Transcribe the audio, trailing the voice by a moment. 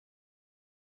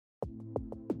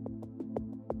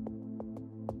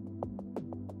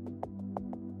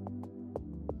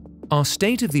Our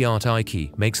state-of-the-art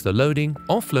IQuay makes the loading,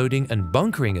 offloading and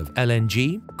bunkering of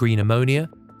LNG, green ammonia,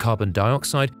 carbon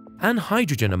dioxide and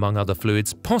hydrogen among other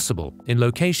fluids possible in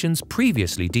locations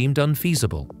previously deemed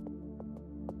unfeasible.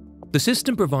 The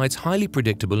system provides highly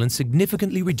predictable and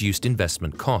significantly reduced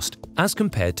investment cost as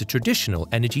compared to traditional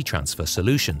energy transfer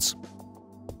solutions.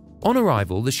 On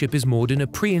arrival, the ship is moored in a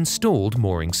pre-installed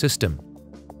mooring system.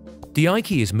 The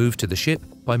IQuay is moved to the ship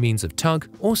by means of tug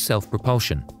or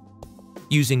self-propulsion.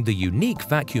 Using the unique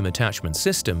vacuum attachment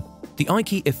system, the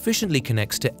IQuay efficiently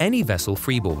connects to any vessel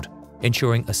freeboard,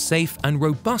 ensuring a safe and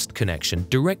robust connection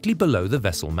directly below the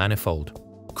vessel manifold.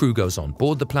 Crew goes on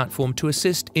board the platform to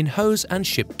assist in hose and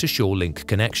ship-to-shore link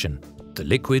connection. The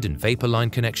liquid and vapor line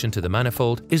connection to the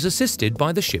manifold is assisted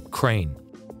by the ship crane.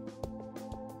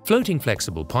 Floating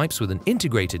flexible pipes with an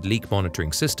integrated leak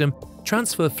monitoring system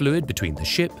transfer fluid between the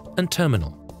ship and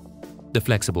terminal. The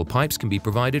flexible pipes can be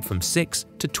provided from 6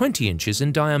 to 20 inches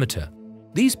in diameter.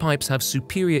 These pipes have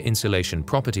superior insulation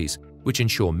properties, which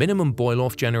ensure minimum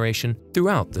boil-off generation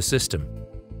throughout the system.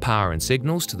 Power and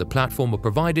signals to the platform are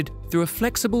provided through a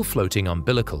flexible floating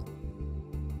umbilical.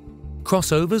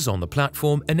 Crossovers on the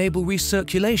platform enable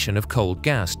recirculation of cold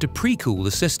gas to pre-cool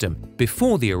the system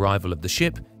before the arrival of the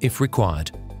ship if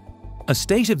required. A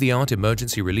state-of-the-art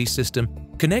emergency release system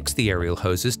connects the aerial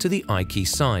hoses to the IQuay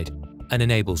side and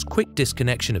enables quick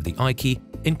disconnection of the IQuay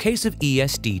in case of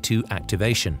ESD2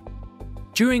 activation.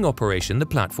 During operation, the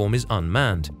platform is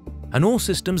unmanned, and all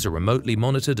systems are remotely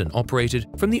monitored and operated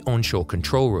from the onshore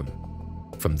control room.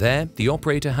 From there, the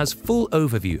operator has full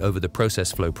overview over the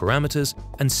process flow parameters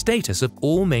and status of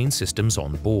all main systems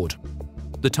on board.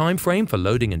 The time frame for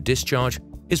loading and discharge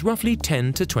is roughly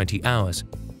 10 to 20 hours,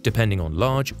 depending on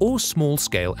large or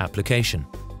small-scale application.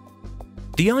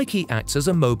 The IQuay acts as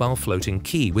a mobile floating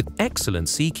quay with excellent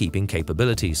sea-keeping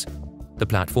capabilities. The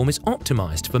platform is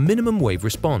optimized for minimum wave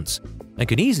response and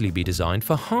can easily be designed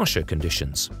for harsher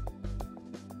conditions.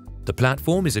 The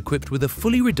platform is equipped with a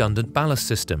fully redundant ballast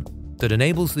system that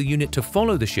enables the unit to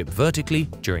follow the ship vertically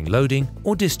during loading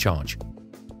or discharge.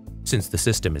 Since the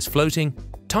system is floating,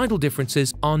 tidal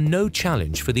differences are no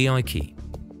challenge for the IQuay.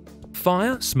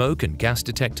 Fire, smoke and gas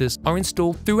detectors are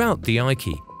installed throughout the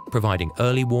IQuay, providing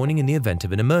early warning in the event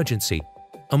of an emergency,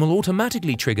 and will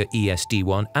automatically trigger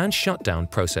ESD1 and shut down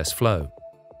process flow.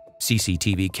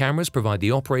 CCTV cameras provide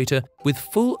the operator with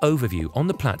full overview on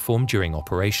the platform during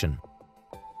operation.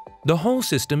 The whole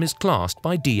system is classed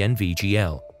by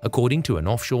DNVGL according to an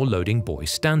offshore loading buoy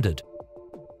standard.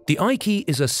 The IQuay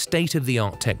is a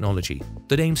state-of-the-art technology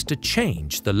that aims to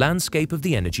change the landscape of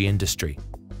the energy industry.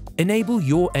 Enable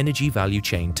your energy value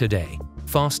chain today,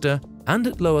 faster and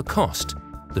at lower cost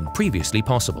than previously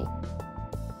possible.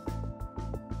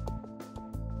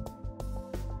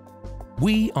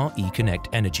 We are ECOnnect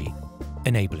Energy,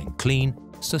 enabling clean,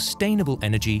 sustainable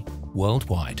energy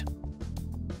worldwide.